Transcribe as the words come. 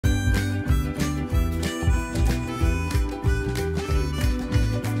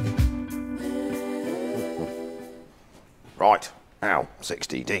Right, now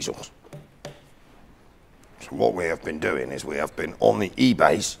 60 diesels. So what we have been doing is we have been on the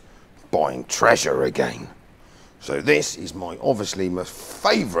eBays buying treasure again. So this is obviously my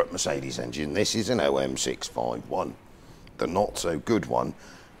favourite Mercedes engine. This is an OM651, the not so good one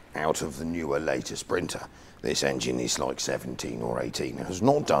out of the newer, later Sprinter. This engine is like 17 or 18. It has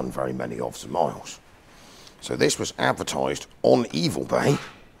not done very many of the miles. So this was advertised on Evilbay.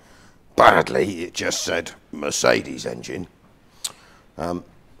 Badly, it just said Mercedes engine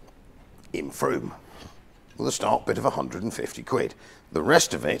in Frome with a start bid of 150 quid. The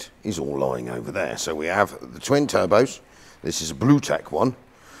rest of it is all lying over there. So we have the twin turbos. This is a BlueTech one.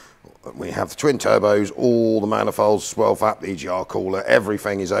 We have the twin turbos, all the manifolds, swell fap, the EGR cooler,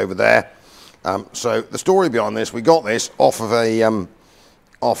 everything is over there. So the story behind this, we got this off of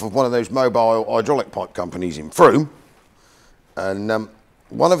one of those mobile hydraulic pipe companies in Frome, and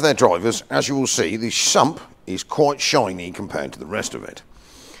one of their drivers, as you will see, the sump is quite shiny compared to the rest of it.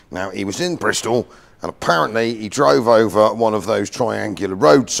 Now, he was in Bristol, and apparently he drove over one of those triangular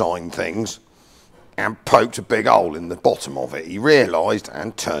road sign things and poked a big hole in the bottom of it. He realised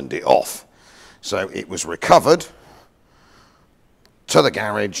and turned it off. So it was recovered to the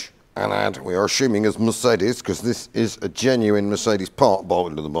garage and had, we are assuming as Mercedes, because this is a genuine Mercedes part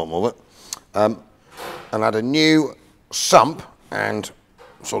bolted to the bottom of it, and had a new sump and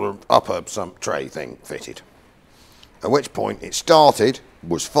sort of upper sump tray thing fitted. At which point it started,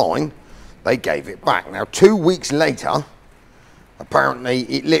 was fine, they gave it back. Now 2 weeks later, apparently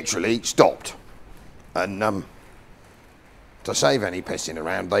it literally stopped. And to save any pissing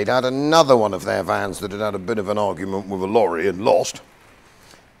around, they'd had another one of their vans that had had a bit of an argument with a lorry and lost.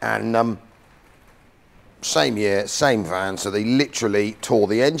 And same year, same van, so they literally tore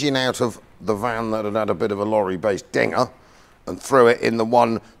the engine out of the van that had had a bit of a lorry-based dinger and threw it in the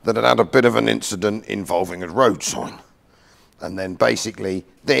one that had had a bit of an incident involving a road sign. And then basically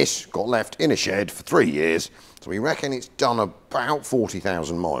this got left in a shed for 3 years. So we reckon it's done about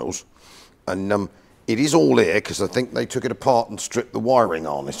 40,000 miles. And it is all here because I think they took it apart and stripped the wiring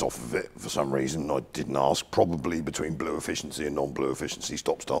harness off of it for some reason. I didn't ask, probably between blue efficiency and non-blue efficiency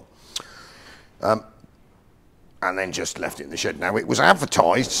stop-start. And then just left it in the shed. Now it was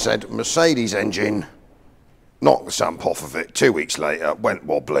advertised, said Mercedes engine, knocked the sump off of it. 2 weeks later, went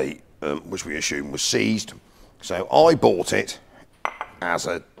wobbly, which we assume was seized. So I bought it as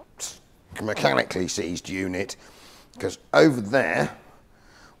a mechanically seized unit because over there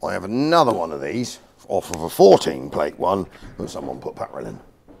I have another one of these off of a 14 plate one that someone put Patrol in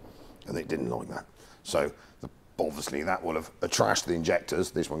and it didn't like that. So obviously that will have trashed the injectors.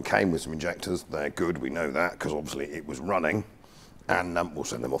 This one came with some injectors. They're good, we know that, because obviously it was running, and we'll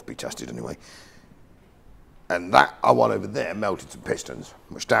send them off to be tested anyway. And that one over there melted some pistons,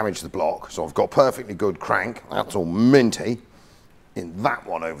 which damaged the block. So I've got perfectly good crank. That's all minty in that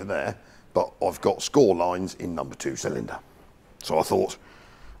one over there. But I've got score lines in number 2 cylinder. So I thought,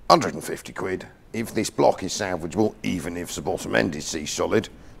 150 quid. If this block is salvageable, even if the bottom end is C-solid,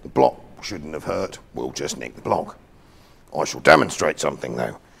 the block shouldn't have hurt. We'll just nick the block. I shall demonstrate something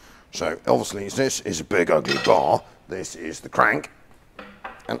though. So obviously this is a big ugly bar. This is the crank.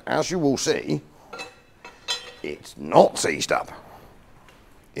 And as you will see, it's not seized up.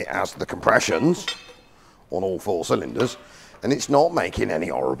 It has the compressions on all 4 cylinders and it's not making any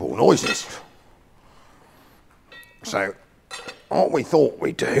horrible noises. So what we thought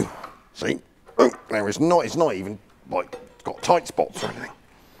we'd do, see, there is not, it's not even like got tight spots or anything.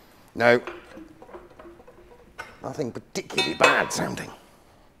 No, nothing particularly bad sounding.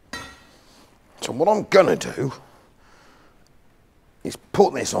 So what I'm gonna do is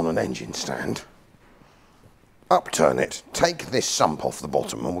put this on an engine stand, upturn it, take this sump off the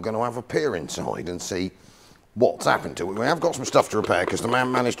bottom, and we're going to have a peer inside and see what's happened to it. We have got some stuff to repair because the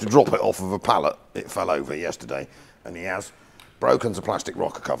man managed to drop it off of a pallet. It fell over yesterday, and he has broken the plastic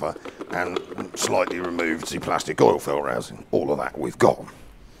rocker cover and slightly removed the plastic oil filter housing. All of that we've got.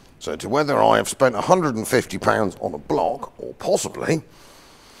 So to whether I have spent £150 on a block, or possibly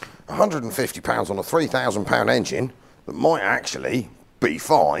 £150 on a £3,000 engine that might actually be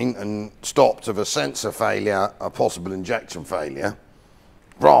fine and stopped of a sensor failure, a possible injection failure,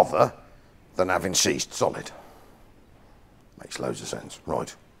 rather than having ceased solid. Makes loads of sense.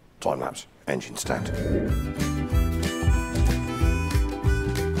 Right, time lapse, engine stand.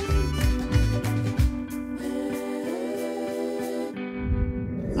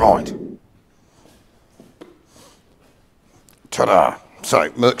 Right. Ta-da.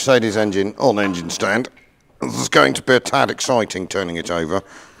 So, Mercedes engine on engine stand. This is going to be a tad exciting turning it over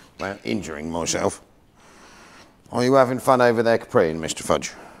without injuring myself. Are you having fun over there, Capri and Mr.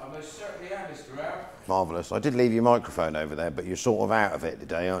 Fudge? I most certainly am, Mr. Ralph. marvellous. I did leave your microphone over there, but you're sort of out of it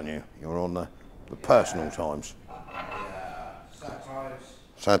today, aren't you? You're on the personal times. Yeah, sad times.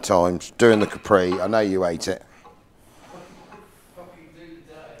 Sad times. Doing the Capri. I know you ate it. Fucking do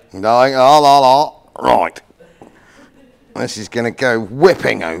today. No, right. This is going to go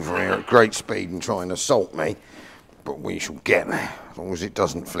whipping over here at great speed and try and assault me. But we shall get there. As long as it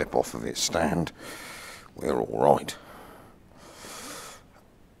doesn't flip off of its stand, we're all right.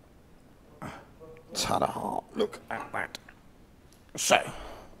 Ta-da! Look at that. So,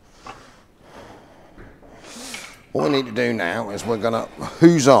 what we need to do now is we're going to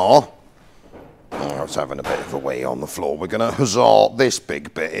huzzah. Oh, I was having a bit of a wee on the floor. We're going to huzzah this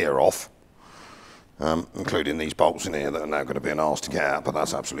big bit here off, including these bolts in here that are now going to be an arse to get out, but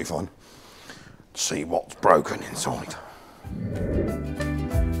that's absolutely fine. See what's broken inside.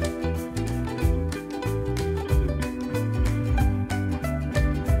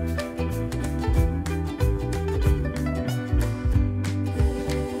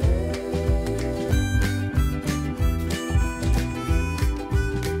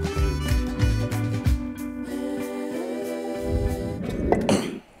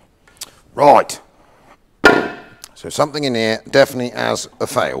 Right, so something in here definitely has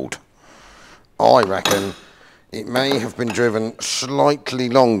failed. I reckon it may have been driven slightly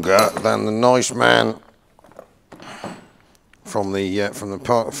longer than the nice man from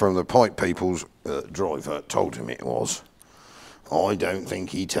the pipe people's driver told him it was. I don't think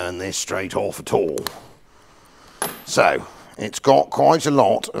he turned this straight off at all. So it's got quite a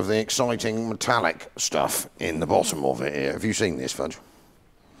lot of the exciting metallic stuff in the bottom of it here. Have you seen this, Fudge?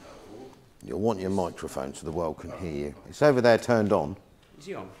 You'll want your microphone so the world can hear you. It's over there turned on. Is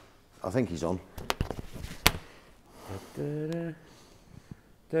he on? I think he's on. Hello,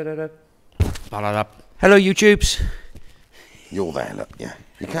 YouTubes. You're there, look, yeah.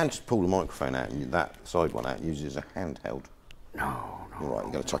 You can just pull the microphone out and that side one out and use it as a handheld. No. All right,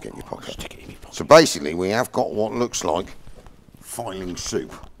 you've got to tuck it in your pocket. Stick it in your pocket. So basically, we have got what looks like filing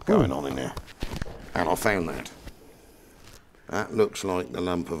soup going on in there. And I found that. That looks like the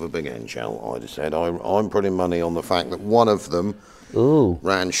lump of a big end shell, I'd have said. I'm putting money on the fact that one of them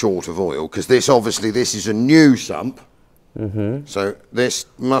ran short of oil, because this is a new sump. So this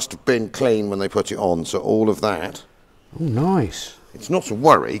must have been clean when they put it on, so all of that. Oh, nice. It's not a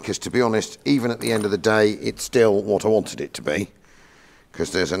worry, because to be honest, even at the end of the day, it's still what I wanted it to be.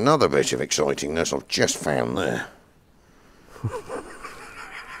 Because there's another bit of excitingness I've just found there.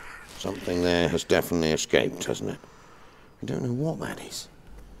 Something there has definitely escaped, hasn't it? I don't know what that is.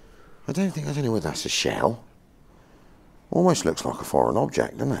 I don't know whether that's a shell. Almost looks like a foreign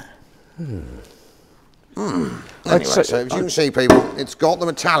object, doesn't it? Anyway, so as you can see, people, it's got the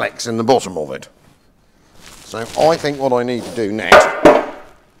metallics in the bottom of it. So I think what I need to do next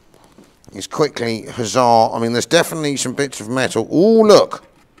is quickly huzzah. I mean, there's definitely some bits of metal. Oh, look!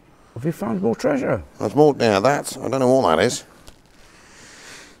 Have you found more treasure? There's more. Now that's, I don't know what that is.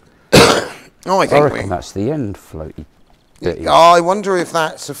 I reckon that's the end floaty. I wonder if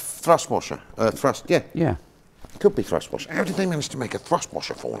that's a thrust washer. Yeah. Yeah. Could be thrust washer. How did they manage to make a thrust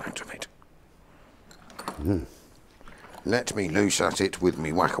washer fall out of it? Let me loose at it with me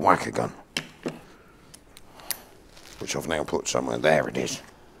wacka wacka gun, which I've now put somewhere. There it is.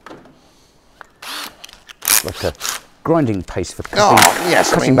 Like a grinding paste for cutting,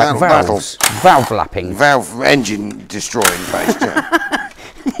 yes, cutting back valves. Valve lapping. Valve engine destroying paste, yeah.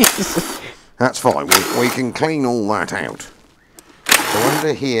 That's fine. We can clean all that out. So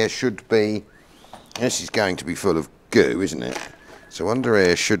under here should be, this is going to be full of goo, isn't it? So under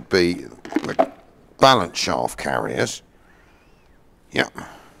here should be the balance shaft carriers. Yep.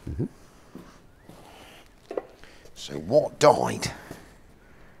 So what died?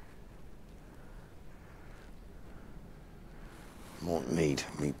 Might need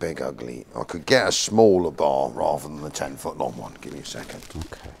me big ugly. I could get a smaller bar rather than the 10-foot long one. Give me a second.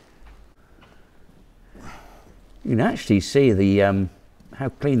 Okay. You can actually see the how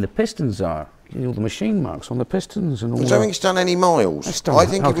clean the pistons are. All the machine marks on the pistons and all. I don't think it's done any miles. I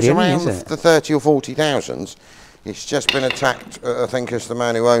think it was around the 30 or 40,000s. It's just been attacked, I think, as the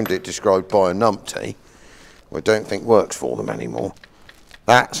man who owned it described, by a numpty, who I don't think works for them anymore.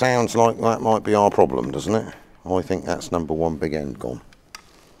 That sounds like that might be our problem, doesn't it? I think that's number one big end gone.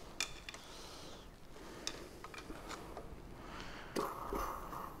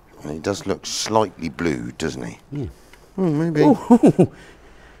 And he does look slightly blue, doesn't he? Yeah. Maybe. Ooh.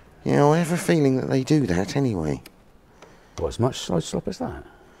 Yeah, I have a feeling that they do that anyway. What, as much side slop as that?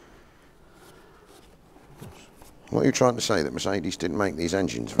 What are you trying to say, that Mercedes didn't make these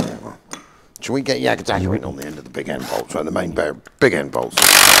engines very well? Shall we get Yagadaga in on the end of the big end bolts, or the main big end bolts?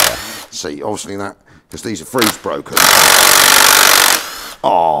 See, obviously that because these are freeze broken.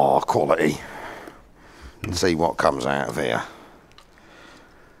 Oh, quality. And see what comes out of here.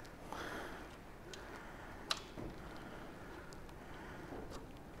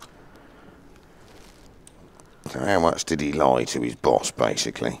 So how much did he lie to his boss,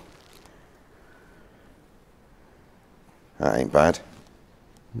 basically? That ain't bad.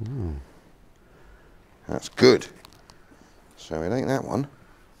 That's good. So it ain't that one.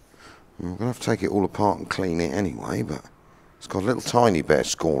 I'm going to have to take it all apart and clean it anyway, but it's got a little tiny bit of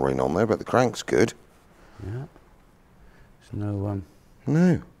scoring on there, but the crank's good. Yeah. There's no...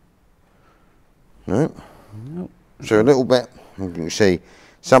 No. No. Nope. So a little bit, you can see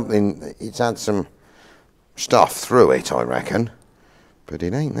something, it's had some stuff through it, I reckon, but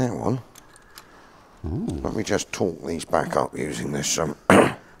it ain't that one. Let me just torque these back up using this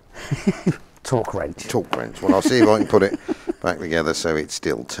Torque wrench. torque wrench. Well, I'll see if I can put it back together so it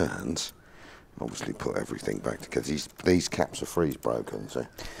still turns. Obviously put everything back together. These caps are freeze broken, so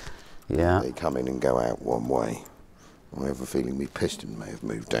Yeah. they come in and go out one way. I have a feeling my piston may have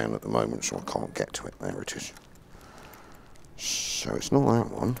moved down at the moment, so I can't get to it. There it is. So it's not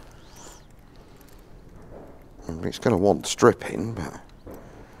that one. It's going to want stripping, but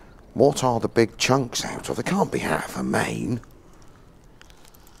what are the big chunks out of? They can't be out of a main.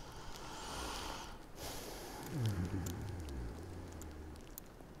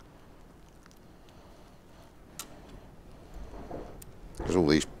 Because all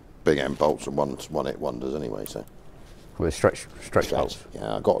these big end bolts are one-hit wonders anyway, so. With stretch bolts.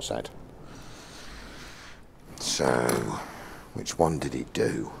 Yeah, I got a set. So, which one did it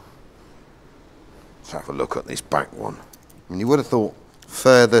do? Let's have a look at this back one. I mean, you would have thought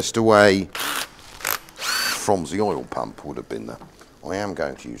furthest away from the oil pump would have been the... I am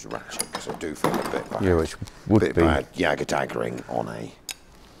going to use a ratchet because I do feel a bit bad. Yeah, which would bit be... bad yagger-daggering on a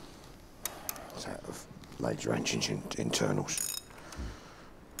set of major engine internals.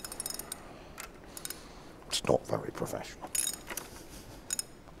 It's not very professional.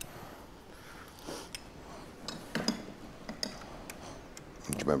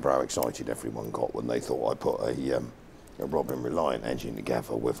 Do you remember how excited everyone got when they thought I put a Robin Reliant engine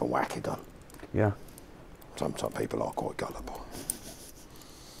together with a whacker gun? Yeah. Sometimes people are quite gullible.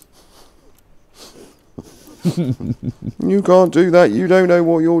 You can't do that, you don't know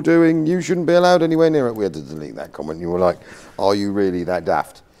what you're doing, you shouldn't be allowed anywhere near it. We had to delete that comment. You were like, are you really that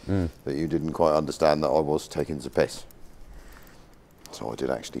daft that you didn't quite understand that I was taking the piss? So I did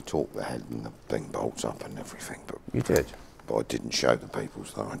actually torque the head and the thing bolts up and everything, but You did? but I didn't show the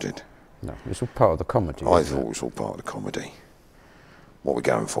peoples that I did. No, it's all part of the comedy. I isn't thought it was all part of the comedy. What are we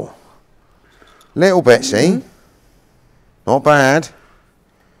going for? Little bit, see? Not bad.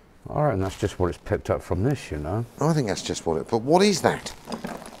 I reckon that's just what it's picked up from this, you know. I think that's just what it... But what is that?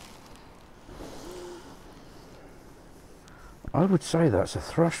 I would say that's a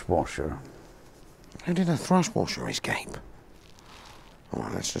thrush washer. How did a thrush washer escape? All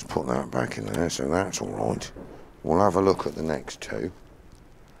right, let's just put that back in there, so that's all right. We'll have a look at the next two.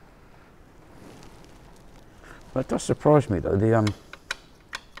 That does surprise me, though. The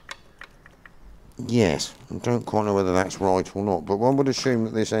Yes, I don't quite know whether that's right or not, but one would assume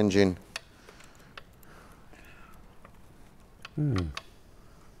that this engine... I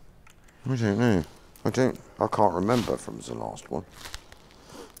don't know. I can't remember from the last one.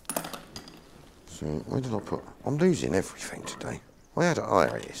 So, where did I put... I'm losing everything today. Oh,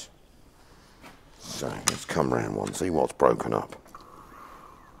 there it is. So, let's come round one, see what's broken up.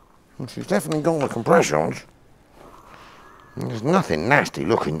 Well, she's definitely got the compressors. There's nothing nasty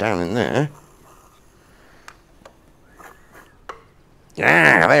looking down in there.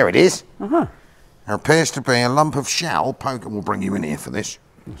 Ah, there it is. There appears to be a lump of shell. Poker will bring you in here for this.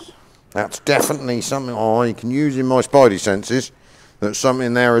 Yes. That's definitely something I can use in my spidey senses, that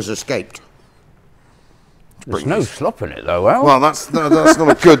something there has escaped. There's no slop in it, though, Al. Well, that's not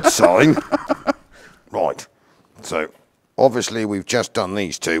a good sign. Right. So, obviously, we've just done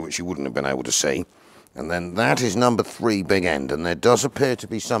these two, which you wouldn't have been able to see. And then that is number 3 big end. And there does appear to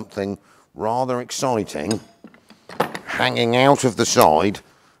be something rather exciting hanging out of the side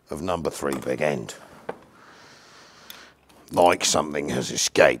of number 3 big end. Like something has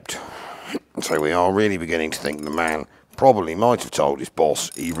escaped. So we are really beginning to think the man probably might have told his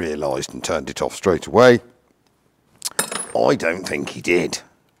boss, he realised and turned it off straight away. I don't think he did.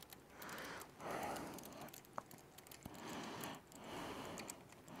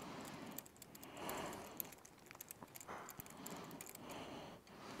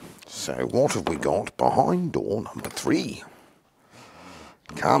 So what have we got behind door number 3?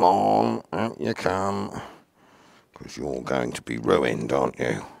 Come on, out you come. Because you're going to be ruined, aren't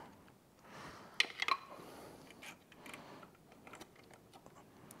you?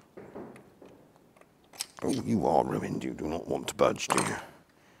 Oh, you are ruined. You do not want to budge, do you?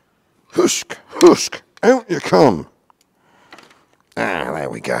 Husk, husk, out you come. Ah, there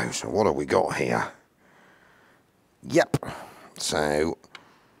we go. So what have we got here? Yep. So,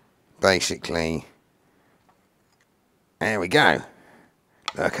 basically, there we go.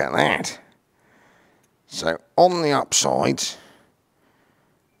 Look at that. So, on the upside,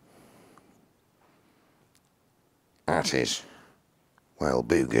 that is well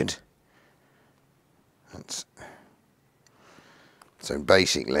boogered. So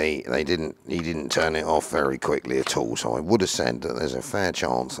basically, he didn't turn it off very quickly at all, so I would have said that there's a fair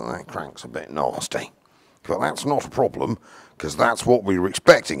chance that that crank's a bit nasty. But that's not a problem, because that's what we were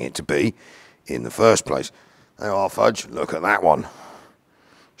expecting it to be in the first place. There you are, Fudge, look at that one.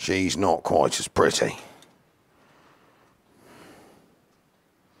 She's not quite as pretty.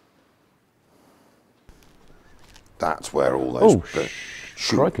 That's where all those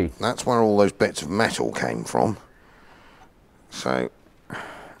crikey. That's where all those bits of metal came from. So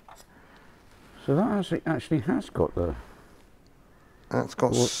that actually has got the... That's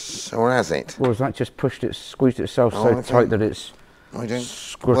got... or has it? Or has that just squeezed itself so tight that it's... I don't...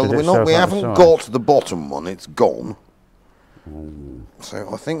 Squirted Well, we haven't got the bottom one, it's gone.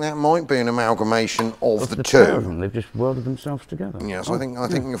 So I think that might be an amalgamation of the two. Two of them, they've just welded themselves together. Yes, I think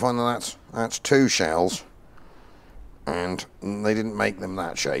you'll find that that's two shells. And they didn't make them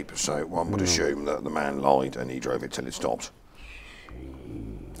that shape, so one would assume that the man lied and he drove it till it stopped.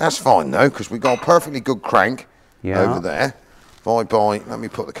 That's fine though, because we got a perfectly good crank over there. Let me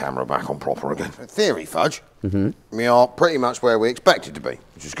put the camera back on proper again. In theory, Fudge, we are pretty much where we expected to be,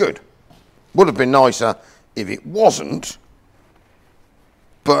 which is good. Would have been nicer if it wasn't,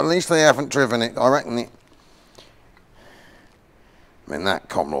 but at least they haven't driven it. I reckon it... I mean, that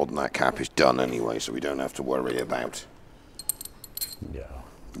cotton rod and that cap is done anyway, so we don't have to worry about... Yeah.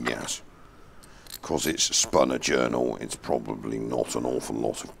 Yes. Because it's spun a journal, it's probably not an awful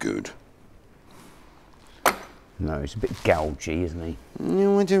lot of good. No, he's a bit gougy, isn't he?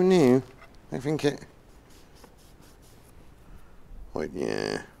 No, I don't know. I think it... Like,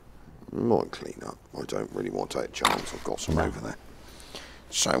 yeah. Might clean up. I don't really want to take a chance. I've got some over there.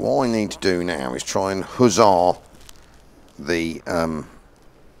 So what I need to do now is try and huzzah the...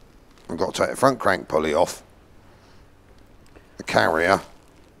 I've got to take the front crank pulley off. The carrier.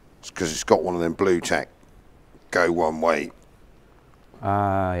 Because it's got one of them Blu-Tack go one way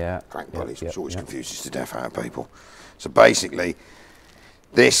yeah. crank pulleys, which always confuses the death out of people. So basically,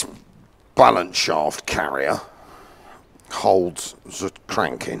 this balance shaft carrier holds the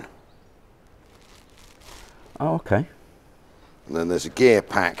crank in. Oh, okay. And then there's a gear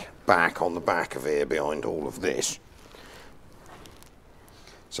pack back on the back of here behind all of this.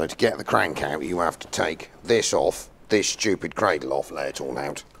 So to get the crank out, you have to take this off, this stupid cradle off, lay it all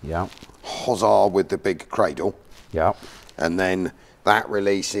out. Yeah. Huzzah with the big cradle. Yeah. And then that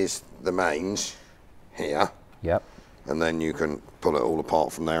releases the mains here. Yep. And then you can pull it all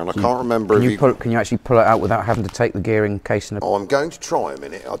apart from there. And I can't remember if can you actually pull it out without having to take the gearing case? Oh, I'm going to try a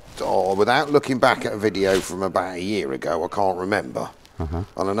minute. Without looking back at a video from about a year ago, I can't remember. And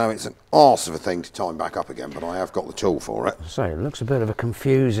I know it's an arse of a thing to time back up again, but I have got the tool for it. So it looks a bit of a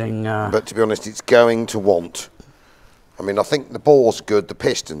confusing... But to be honest, it's going to want... I mean, I think the bore's good, the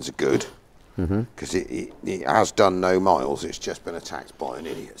pistons are good, because it has done no miles, it's just been attacked by an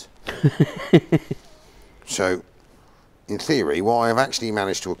idiot. So, in theory, what I've actually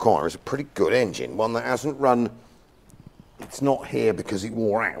managed to acquire is a pretty good engine, one that hasn't run... It's not here because it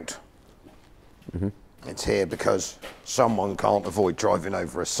wore out. It's here because someone can't avoid driving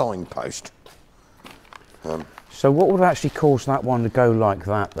over a signpost. So what would actually cause that one to go like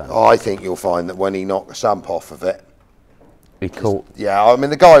that then? I think you'll find that when he knocked the sump off of it... He caught... Yeah, I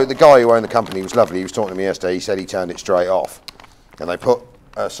mean, the guy who owned the company was lovely. He was talking to me yesterday. He said he turned it straight off. And they put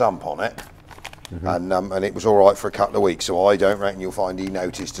a sump on it. And it was all right for a couple of weeks. So I don't reckon you'll find he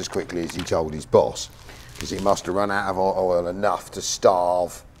noticed as quickly as he told his boss. Because he must have run out of oil enough to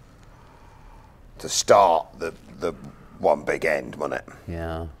start the one big end, wasn't it?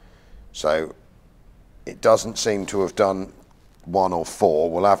 Yeah. So it doesn't seem to have done 1 or 4.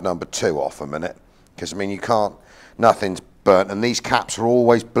 We'll have number 2 off a minute. Because, I mean, you can't... Nothing's burnt. And these caps are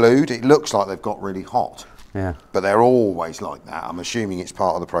always blued. It looks like they've got really hot. Yeah. But they're always like that. I'm assuming it's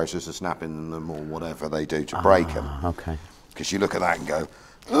part of the process of snapping them or whatever they do to break them. Okay. Because you look at that and go,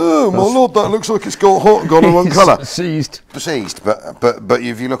 oh, my lord, that looks like it's got hot and gone the wrong colour. Seized. But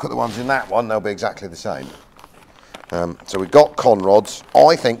if you look at the ones in that one, they'll be exactly the same. So we've got Conrods.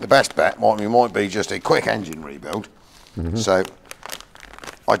 I think the best bet might be just a quick engine rebuild. So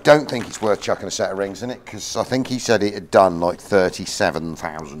I don't think it's worth chucking a set of rings in it, because I think he said it had done like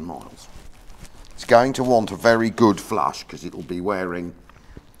 37,000 miles. It's going to want a very good flush because it'll be wearing.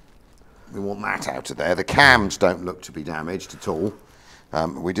 We want that out of there. The cams don't look to be damaged at all.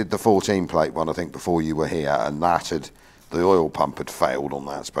 We did the 14 plate one, I think, before you were here, and the oil pump had failed on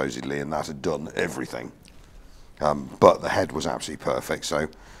that supposedly, and that had done everything. But the head was absolutely perfect. So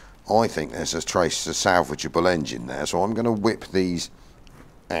I think there's a trace of salvageable engine there. So I'm going to whip these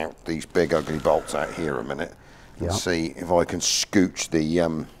out, these big ugly bolts out here a minute, and see if I can scooch the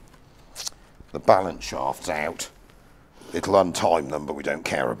balance shafts out. It'll untime them, but we don't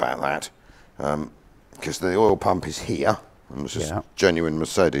care about that because the oil pump is here, and it's just genuine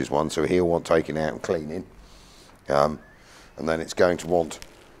Mercedes one, so he'll want taking out and cleaning, and then it's going to want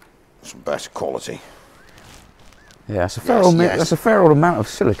some better quality. Yeah, that's a fair, that's a fair old amount of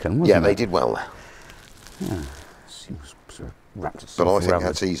silicon, wasn't it? Yeah, they did well there. Yeah. Seems sort of wrapped But I think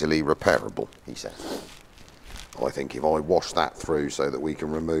that's easily repairable, he said. I think if I wash that through so that we can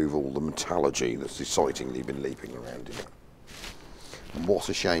remove all the metallurgy that's excitingly been leaping around in it. And what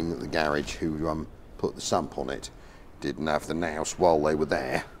a shame that the garage who put the sump on it didn't have the nous while they were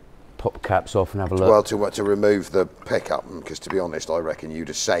there. Pop caps off and have a look. Well, to remove the pickup, because to be honest, I reckon you'd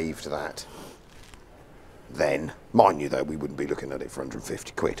have saved that then. Mind you, though, we wouldn't be looking at it for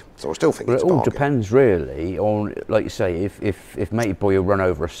 150 quid. So I still think it's a bargain. It all depends, really, on, like you say, if Matey Boy will run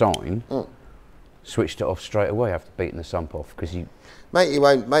over a sign, switched it off straight away after beating the sump off, because you... Matey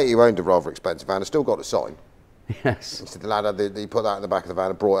owned a rather expensive van and still got a sign. Yes. The lad he put that in the back of the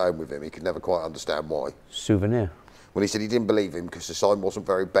van and brought it home with him. He could never quite understand why. Souvenir. Well, he said he didn't believe him because the sign wasn't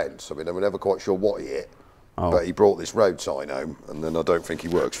very bent. So I mean, they were never quite sure what he hit. But he brought this road sign home, and then I don't think he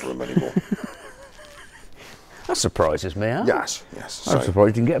works for him anymore. That surprises me, huh? Yes. I'm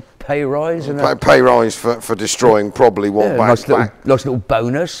surprised you didn't get a pay rise. And a pay rise for destroying probably what nice little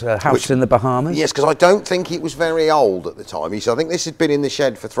bonus, a house in the Bahamas. Yes, because I don't think it was very old at the time. I think this had been in the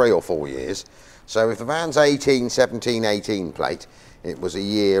shed for 3 or 4 years. So if the van's 17, 18 plate, it was a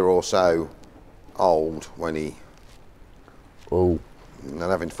year or so old when he... Oh. And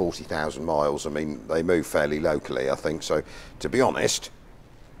having 40,000 miles, I mean, they move fairly locally, I think. So, to be honest,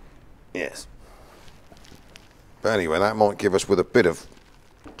 yes. But anyway, that might give us with a bit of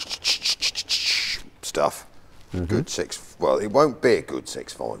stuff. Good well, it won't be a good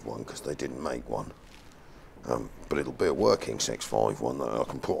 651 because they didn't make one. But it'll be a working 651 that I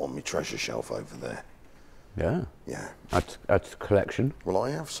can put on my treasure shelf over there. Yeah. Yeah. At collection. Well,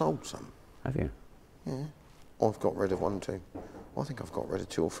 I have sold some. Have you? Yeah. I've got rid of 1, 2. I think I've got rid of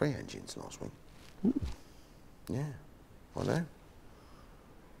 2 or 3 engines last week. Yeah. I know.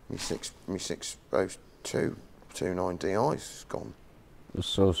 My 602 29 DI's gone.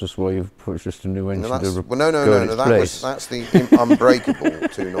 So it's just why you've purchased a new engine? No, that's the unbreakable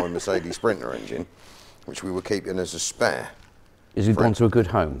 29 Mercedes Sprinter engine, which we were keeping as a spare. Is it gone to a good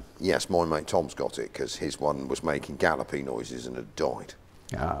home? Yes, my mate Tom's got it because his one was making gallopy noises and had died.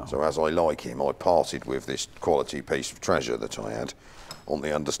 Oh. So as I like him, I parted with this quality piece of treasure that I had on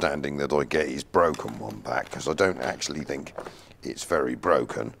the understanding that I get his broken one back, because I don't actually think it's very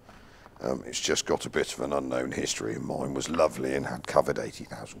broken. It's just got a bit of an unknown history, and mine was lovely and had covered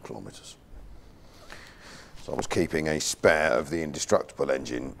 80,000 kilometres. So I was keeping a spare of the indestructible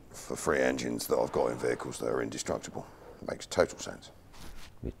engine for 3 engines that I've got in vehicles that are indestructible. It makes total sense.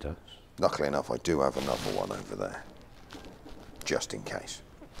 It does. Luckily enough, I do have another one over there, just in case.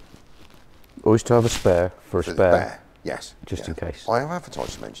 Always to have a spare for a spare. Yes. Just in case. I have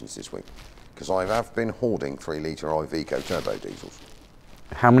advertised some engines this week because I have been hoarding 3-litre Iveco turbo diesels.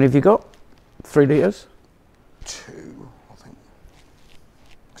 How many have you got? 3 litres? 2, I think.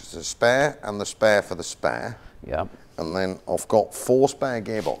 Because there's a spare and the spare for the spare. Yeah. And then I've got 4 spare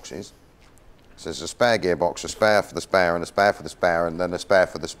gearboxes. So there's a spare gearbox, a spare for the spare, and a spare for the spare, and then a spare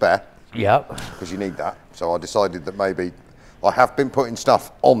for the spare. Yep. Because you need that. So I decided that maybe I have been putting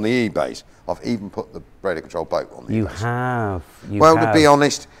stuff on the eBays. I've even put the radio control boat on the You eBays. have. To be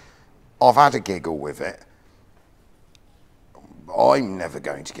honest, I've had a giggle with it. I'm never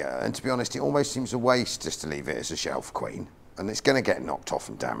going to get it. And to be honest, it almost seems a waste just to leave it as a shelf queen. And it's going to get knocked off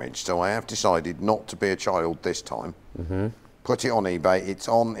and damaged. So I have decided not to be a child this time. Put it on eBay. It's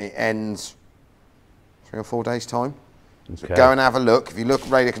on. It ends 3 or 4 days' time. So go and have a look. If you look at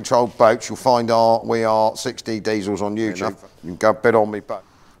radio controlled boats, you'll find we are 6D diesels on YouTube. You can go bid on me back.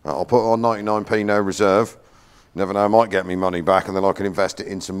 I'll put it on 99p no reserve. Never know, I might get me money back, and then I can invest it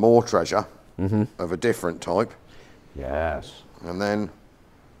in some more treasure of a different type. Yes. And then,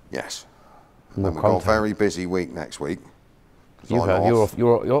 yes. And then we've got a very busy week next week. You're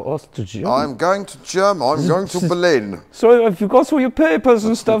off to Germany. I'm going to Germany. I'm going to Berlin. So have you got all your papers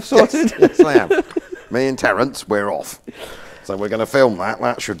and stuff sorted? Yes, I have. Me and Terence, we're off. So we're going to film that.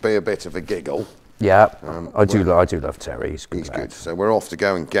 That should be a bit of a giggle. Yeah, I do love Terry. He's He's lad. good. So we're off to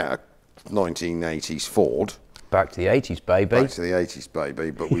go and get a 1980s Ford. Back to the 80s, baby. Back to the 80s,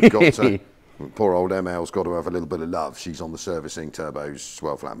 baby. But we've got to, poor old ML's got to have a little bit of love. She's on the servicing turbos,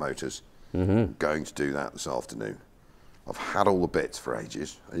 swell flat motors. Going to do that this afternoon. I've had all the bits for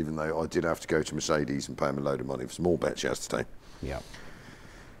ages, even though I did have to go to Mercedes and pay them a load of money for some more bits yesterday. Yeah.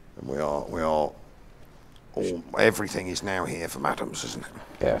 And we are, everything is now here for Madams, isn't it?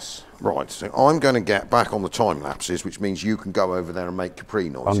 Yes. Right, so I'm going to get back on the time lapses, which means you can go over there and make Capri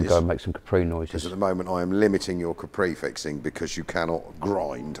noises. I'm going to make some Capri noises. Because at the moment I am limiting your Capri fixing because you cannot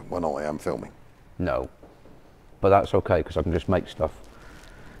grind when I am filming. No. But that's okay, because I can just make stuff.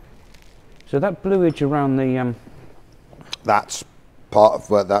 So that bluage around the... That's part of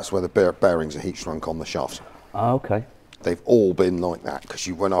where, that's where the bearings are heat shrunk on the shafts. Oh, okay. They've all been like that, because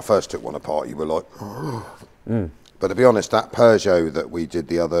when I first took one apart, you were like, But to be honest, that Peugeot that we did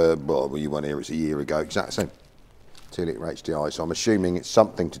the other, well, you weren't here, it's a year ago, exactly same. 2 litre HDI, so I'm assuming it's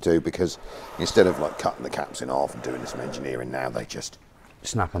something to do, because instead of like cutting the caps in half and doing some engineering now, they just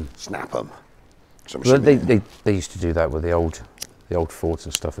Snap them. snap them. So I'm Well, assuming they used to do that with the old Fords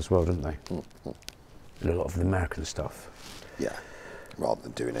and stuff as well, didn't they? And a lot of the American stuff. yeah, rather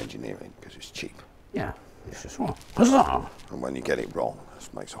than doing engineering, because it's cheap. Yeah. It's just, huzzah! And when you get it wrong, it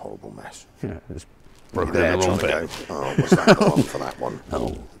makes a horrible mess. Yeah, it's You're broken there down a trying little to bit. go, oh, what's that gone for that one?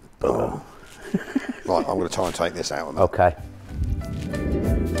 Oh, bugger. Right, I'm going to try and take this out of Okay.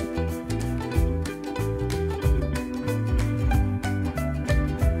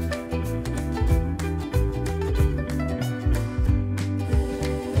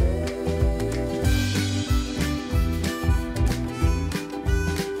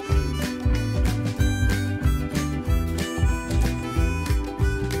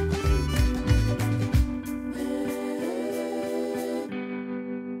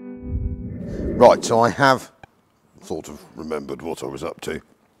 Right, so I have sort of remembered what I was up to.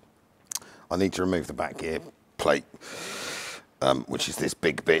 I need to remove the back gear plate, which is this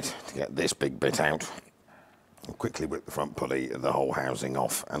big bit, to get this big bit out. I'll quickly whip the front pulley and the whole housing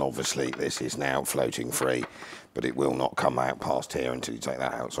off, and obviously this is now floating free, but it will not come out past here until you take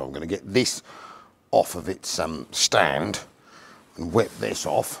that out. So I'm going to get this off of its stand and whip this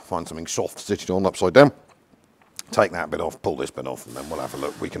off, find something soft to sit it on upside down. Take that bit off, pull this bit off, and then we'll have a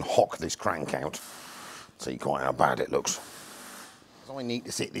look. We can hock this crank out, see quite how bad it looks. So I need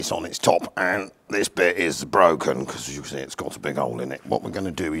to sit this on its top, and this bit is broken, because as you can see it's got a big hole in it. What we're going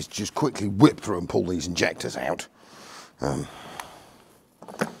to do is just quickly whip through and pull these injectors out.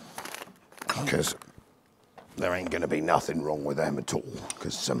 Because there ain't going to be nothing wrong with them at all,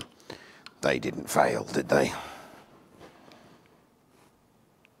 because they didn't fail, did they?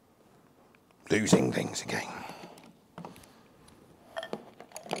 Losing things again.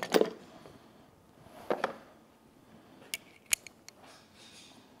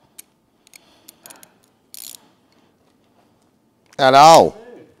 Hello.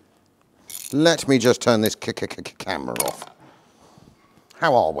 Let me just turn this camera off.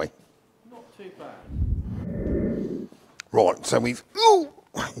 How are we? Not too bad. Right, so we've,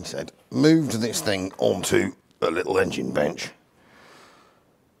 he said, moved this thing onto a little engine bench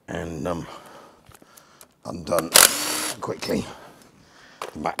and undone quickly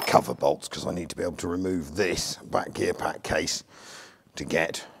the back cover bolts, because I need to be able to remove this back gear pack case to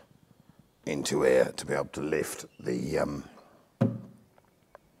get into here to be able to lift the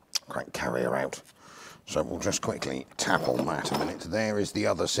crank carrier out. So we'll just quickly tap on that a minute. There is the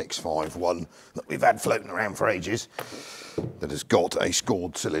other 651 that we've had floating around for ages that has got a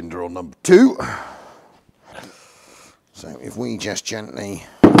scored cylinder on number 2. So if we just gently,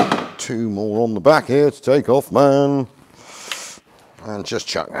 2 more on the back here to take off, man, and just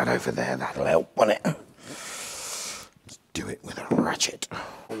chuck that over there, that'll help, won't it? Let's do it with a ratchet.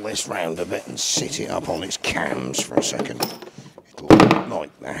 Pull this round a bit and sit it up on its cams for a second. It'll look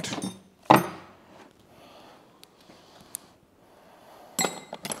like that.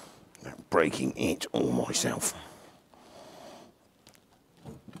 Not breaking it or myself.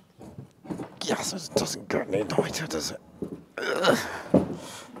 Yes, it doesn't go any tighter, does it? Ugh.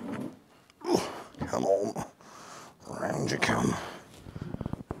 Come on, round you come.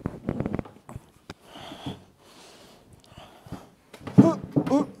 I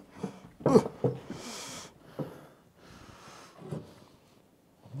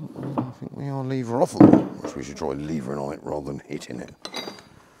think we are lever offable, which we should try levering on it rather than hitting it.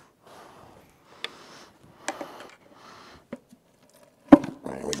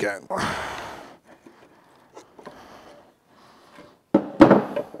 There we go.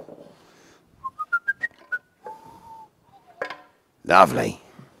 Lovely.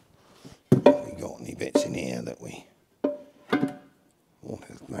 What we got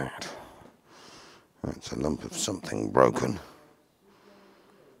that? That's a lump of something broken.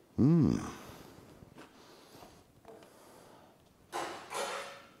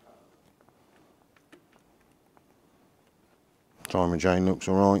 Timing chain looks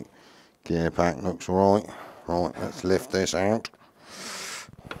alright. Gear pack looks alright. Right, let's lift this out.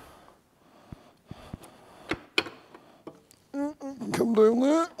 Come down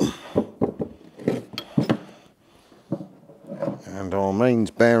there. And our mains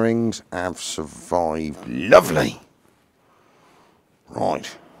bearings have survived. Lovely.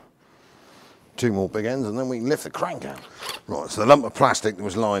 Right. 2 more big ends and then we can lift the crank out. Right, so the lump of plastic that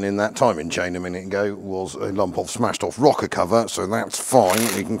was lying in that timing chain a minute ago was a lump of smashed off rocker cover, so that's fine,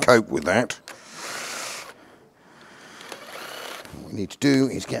 we can cope with that. What we need to do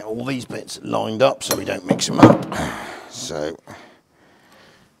is get all these bits lined up so we don't mix them up. So,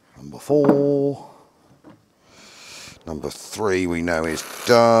 number 4. Number 3 we know is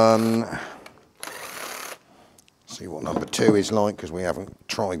done. See what number 2 is like, because we haven't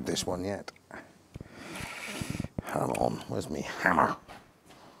tried this one yet. Hang on, where's my hammer?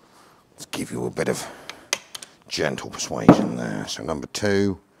 Let's give you a bit of gentle persuasion there. So number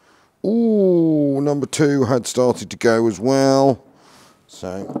 2. Ooh, number 2 had started to go as well.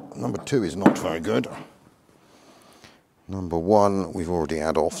 So number 2 is not very good. Number 1 we've already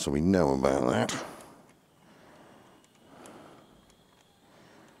had off, so we know about that.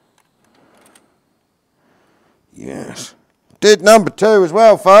 Yes. Did number 2 as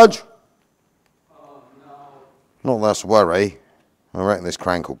well, Fudge? Oh no. Not that's a worry. I reckon this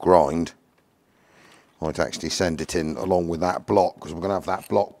crank will grind. I might actually send it in along with that block, because we're going to have that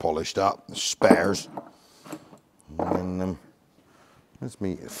block polished up, the spares. And then, there's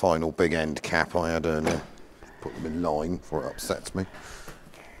my final big end cap I had earlier. Put them in line before it upsets me.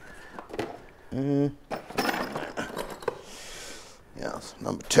 Yes,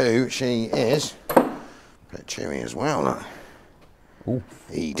 number 2, she is a bit chewy as well. Look. Ooh.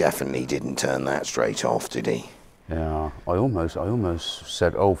 He definitely didn't turn that straight off, did he? Yeah, I almost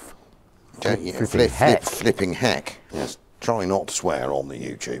said, oh, flipping heck. Yes, try not to swear on the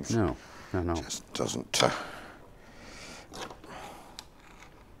YouTubes. No. Just doesn't.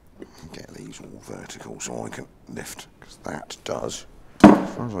 Get these all vertical so I can lift, because that does.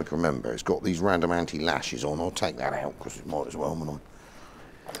 As far as I can remember, it's got these random anti-lashes on. I'll take that out because it might as well, won't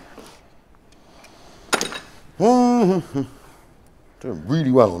I? Doing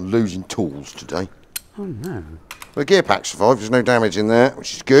really well on losing tools today. Oh no. The gear pack survived, there's no damage in there,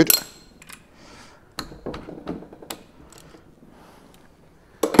 which is good.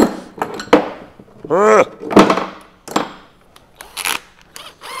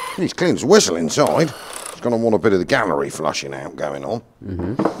 He's clean as a whistle inside. He's going to want a bit of the gallery flushing out going on.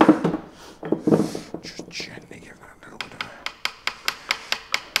 Just gently give that a little bit of...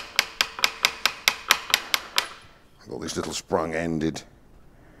 I've got this little sprung-ended.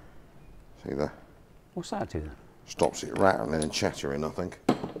 See there? What's that do then? Stops it rattling and chattering, I think.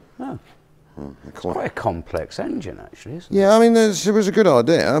 Oh. It's quite a complex engine, actually, isn't it? Yeah, I mean, it was a good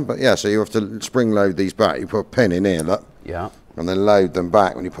idea, but yeah, so you have to spring load these back. You put a pin in here, look. Yeah. And then load them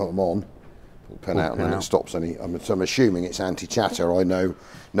back when you put them on. Pull the pin out, pin and then out. it stops any. So I'm assuming it's anti-chatter. I know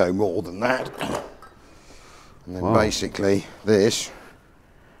no more than that. And then basically this,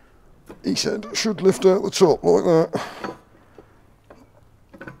 he said, should lift out the top like that.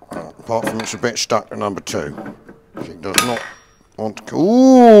 Apart from it's a bit stuck to number 2. She does not want to.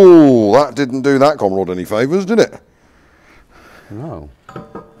 Ooh, that didn't do that comrade any favours, did it? No.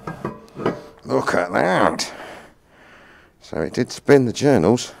 Look at that. So it did spin the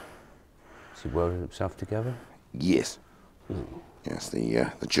journals. Has he welded himself together? Yes. Yes, the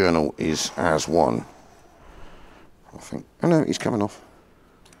journal is as one. I think. Oh no, he's coming off.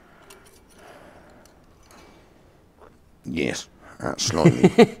 Yes, that's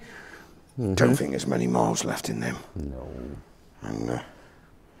slightly. Don't think there's many miles left in them. No. And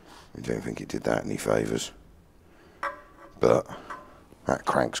we don't think it did that any favours. But that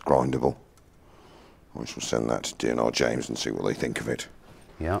crank's grindable. We shall send that to DNR James and see what they think of it.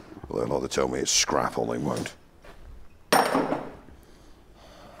 Yeah. Well, they'll either tell me it's scrap or they won't.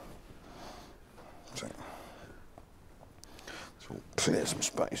 So we'll clear some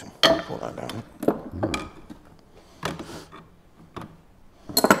space and put that down.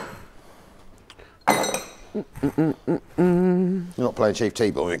 You're not playing Chief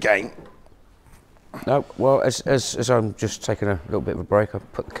T-Boy again. No, well, as I'm just taking a little bit of a break, I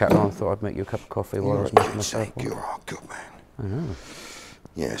put the kettle on. I thought I'd make you a cup of coffee while I was making myself one. You're a good man. I know.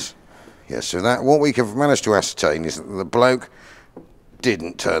 Yes. Yes, so that what we have managed to ascertain is that the bloke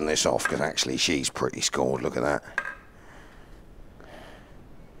didn't turn this off, because actually she's pretty scored. Look at that.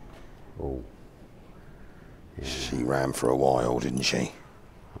 Oh, She ran for a while, didn't she?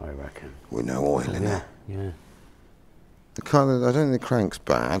 I reckon. With no oil in Yeah, it. yeah. The colour, I don't think the crank's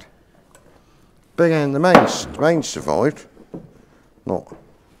bad. Big end, the mains survived. Not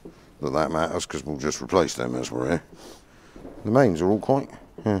that that matters, because we'll just replace them as we're here. The mains are all quite,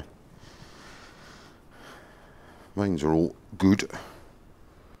 yeah. Mains are all good.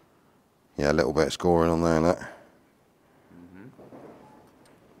 Yeah, a little bit of scoring on there and that.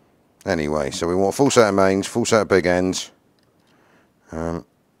 Anyway, so we want a full set of mains, full set of big ends,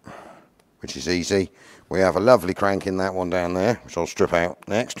 which is easy. We have a lovely crank in that one down there, which I'll strip out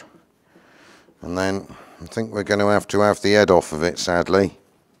next. And then I think we're going to have the head off of it, sadly.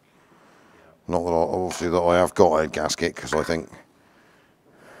 Not that obviously that I have got a head gasket, because I think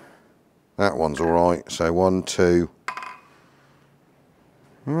that one's all right. So 1, 2.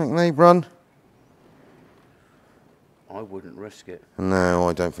 You think they run? I wouldn't risk it. No,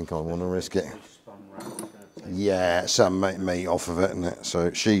 I don't think I want to risk it. Yeah, some meat off of it, isn't it?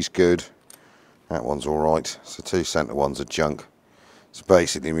 So she's good. That one's all right. So 2 centre ones are junk. So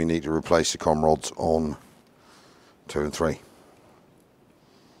basically we need to replace the com rods on 2 and 3.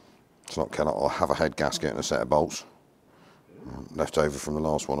 It's not I'll have a head gasket and a set of bolts left over from the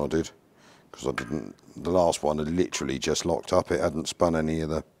last one I did, because I didn't. The last one had literally just locked up. It hadn't spun any of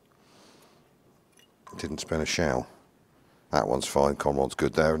the. Didn't spin a shell. That one's fine. Com rod's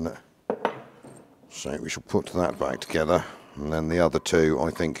good there, isn't it? So we shall put that back together, and then the other 2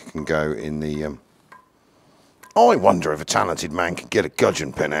 I think can go in the. I wonder if a talented man can get a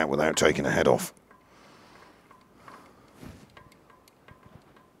gudgeon pin out without taking a head off.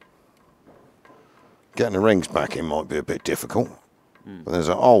 Getting the rings back in might be a bit difficult, but there's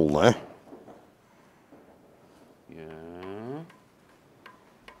a hole there. Yeah.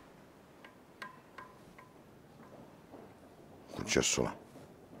 Just sort of.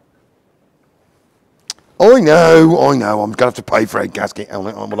 I know, I'm going to have to pay for a gasket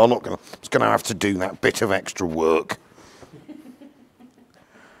helmet. Well, I'm not going to. It's going to have to do that bit of extra work.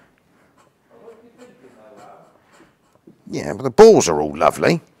 Yeah, but the balls are all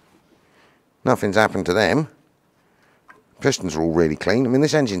lovely. Nothing's happened to them. Pistons are all really clean. I mean,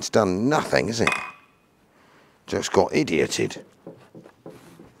 this engine's done nothing, is it? Just got idioted.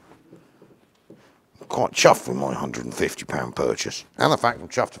 Quite chuffed with my £150 purchase. And the fact I'm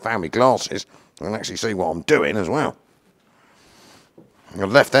chuffed to family glasses, I can actually see what I'm doing as well.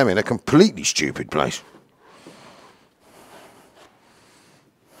 I've left them in a completely stupid place.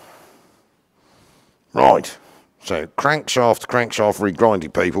 Right, so crankshaft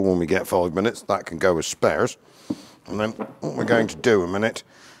regrinding people when we get 5 minutes, that can go as spares. And then what we're going to do in a minute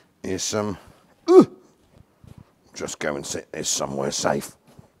is just go and sit this somewhere safe.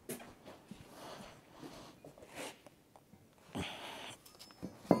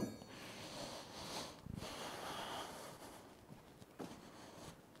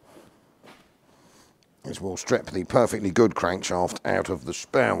 Is we'll strip the perfectly good crankshaft out of the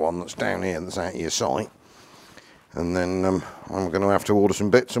spare one that's down here, that's out of your sight. And then I'm going to have to order some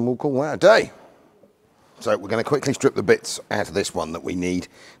bits and we'll call that a day. So we're going to quickly strip the bits out of this one that we need.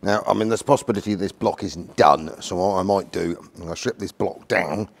 Now, I mean, there's a possibility this block isn't done, so what I might do, I'm going to strip this block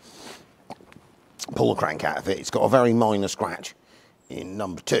down, pull the crank out of it. It's got a very minor scratch in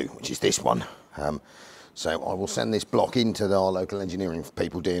number 2, which is this one. So I will send this block into our local engineering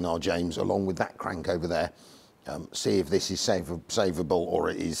people, DNR James, along with that crank over there. See if this is savable or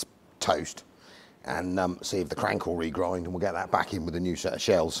it is toast. And see if the crank will regrind, and we'll get that back in with a new set of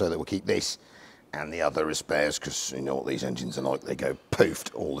shells so that we'll keep this and the other as spares, because you know what these engines are like, they go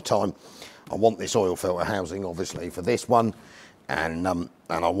poofed all the time. I want this oil filter housing obviously for this one, and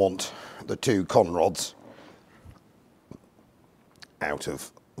I want the 2 con rods out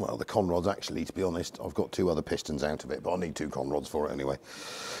of, well, the con rods actually, to be honest, I've got 2 other pistons out of it, but I need 2 con rods for it anyway.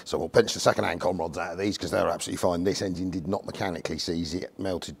 So we'll pinch the second-hand con rods out of these because they're absolutely fine. This engine did not mechanically seize, it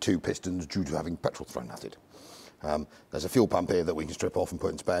melted 2 pistons due to having petrol thrown at it. There's a fuel pump here that we can strip off and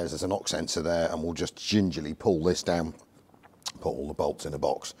put in spares. There's an ox sensor there, and we'll just gingerly pull this down, put all the bolts in a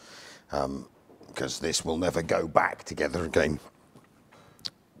box, because this will never go back together again.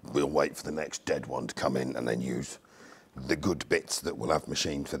 We'll wait for the next dead one to come in and then use the good bits that we'll have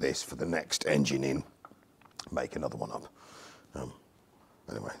machined for this for the next engine in, make another one up.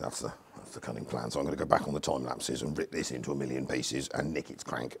 Anyway, that's the cunning plan. So I'm going to go back on the time lapses and rip this into a million pieces and nick its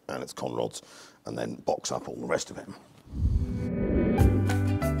crank and its con rods and then box up all the rest of it.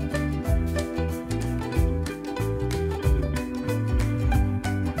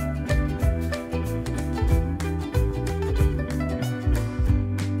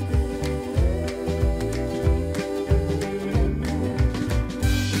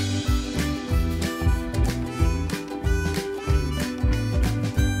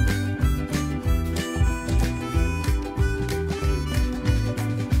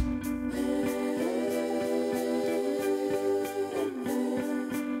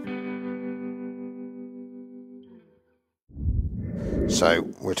 So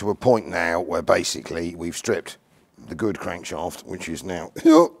we're to a point now where basically we've stripped the good crankshaft, which is now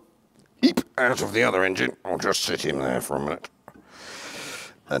out of the other engine. I'll just sit him there for a minute.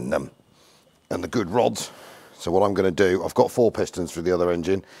 And the good rods. So what I'm going to do, I've got 4 pistons for the other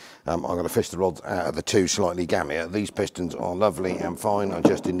engine. I'm going to fish the rods out of the 2 slightly gammier. These pistons are lovely and fine. I'm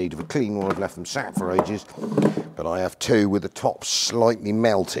just in need of a clean one. I've left them sat for ages. But I have 2 with the tops slightly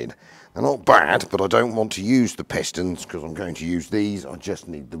melted. They're not bad, but I don't want to use the pistons because I'm going to use these. I just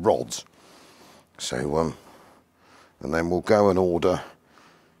need the rods. So, and then we'll go and order,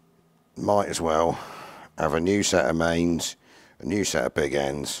 might as well have a new set of mains, a new set of big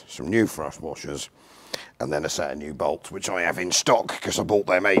ends, some new thrust washers, and then a set of new bolts, which I have in stock because I bought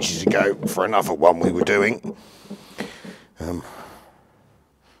them ages ago for another one we were doing.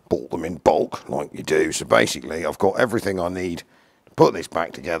 Bought them in bulk, like you do. So basically, I've got everything I need to put this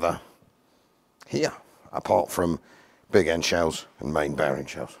back together here, apart from big end shells and main bearing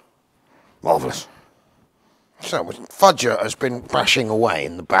shells. Marvellous. So, Fudger has been bashing away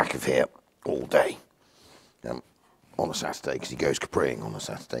in the back of here all day. On a Saturday, because he goes capreeing on a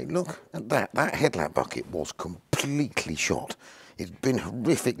Saturday. Look at that. That headlamp bucket was completely shot. It's been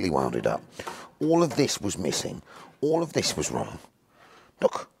horrifically welded up. All of this was missing. All of this was wrong.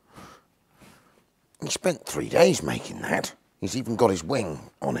 Look. He spent 3 days making that. He's even got his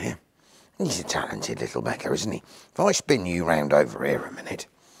wing on here. He's a talented little beggar, isn't he? If I spin you round over here a minute,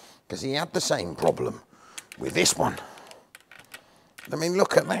 because he had the same problem with this one. I mean,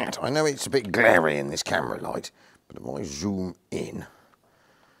 look at that. I know it's a bit glary in this camera light, but if I zoom in,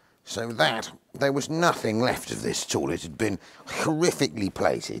 so that, there was nothing left of this at all. It had been horrifically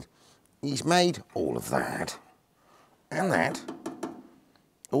plated. He's made all of that, and that.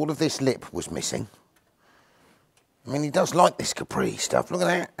 All of this lip was missing. I mean, he does like this Capri stuff. Look at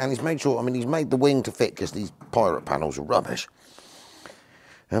that. And he's made sure, I mean, he's made the wing to fit because these pirate panels are rubbish.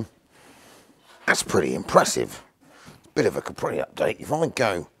 That's pretty impressive. Bit of a Capri update. If I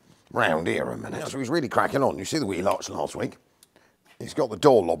go round here a minute. So he's really cracking on. You see the wheel arch last week? He's got the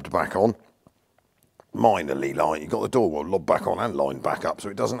door lobbed back on. Minorly light. You've got the door well lobbed back on and lined back up so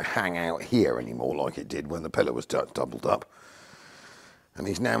it doesn't hang out here anymore like it did when the pillar was doubled up. And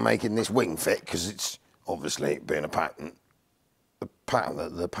he's now making this wing fit because it's obviously being a patent. The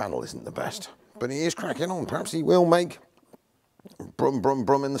panel isn't the best. But he is cracking on. Perhaps he will make brum brum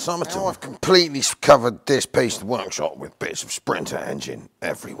brum in the summertime. Now I've completely covered this piece of the workshop with bits of Sprinter engine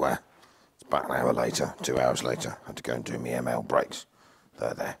everywhere. It's about an hour later, 2 hours later. I had to go and do my ML brakes.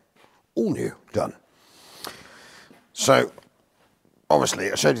 They're there. All new, done. So,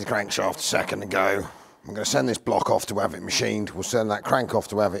 obviously, I showed you the crankshaft a second ago. I'm going to send this block off to have it machined. We'll send that crank off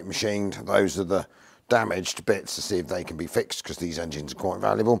to have it machined. Those are the damaged bits to see if they can be fixed because these engines are quite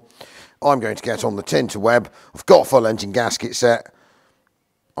valuable. I'm going to get on the Tinterweb. I've got a full engine gasket set.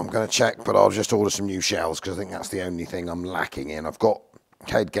 I'm going to check, but I'll just order some new shells because I think that's the only thing I'm lacking in. I've got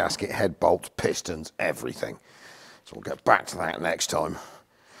head gasket, head bolts, pistons, everything. So we'll get back to that next time.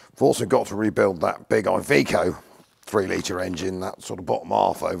 I've also got to rebuild that big Iveco 3-litre engine, that sort of bottom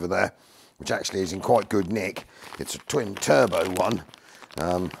half over there, which actually is in quite good nick. It's a twin turbo one,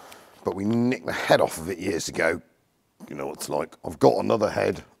 but we nicked the head off of it years ago. You know what it's like. I've got another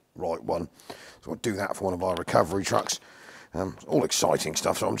head, right one, so I'll do that for one of our recovery trucks. All exciting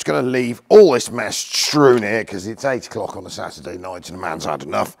stuff, so I'm just going to leave all this mess strewn here because it's 8 o'clock on a Saturday night and the man's had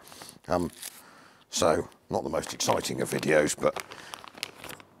enough. So, not the most exciting of videos, but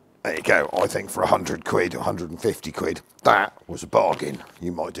there you go. I think for 100 quid, 150 quid, that was a bargain.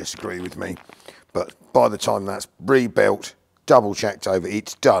 You might disagree with me, but by the time that's rebuilt, double checked over,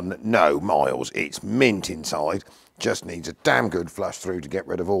 it's done, no miles, it's mint inside, just needs a damn good flush through to get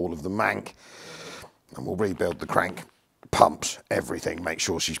rid of all of the mank, and we'll rebuild the crank, pumps, everything, make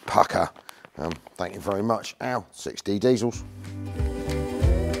sure she's pucker. Thank you very much. Al, 6D Diesels.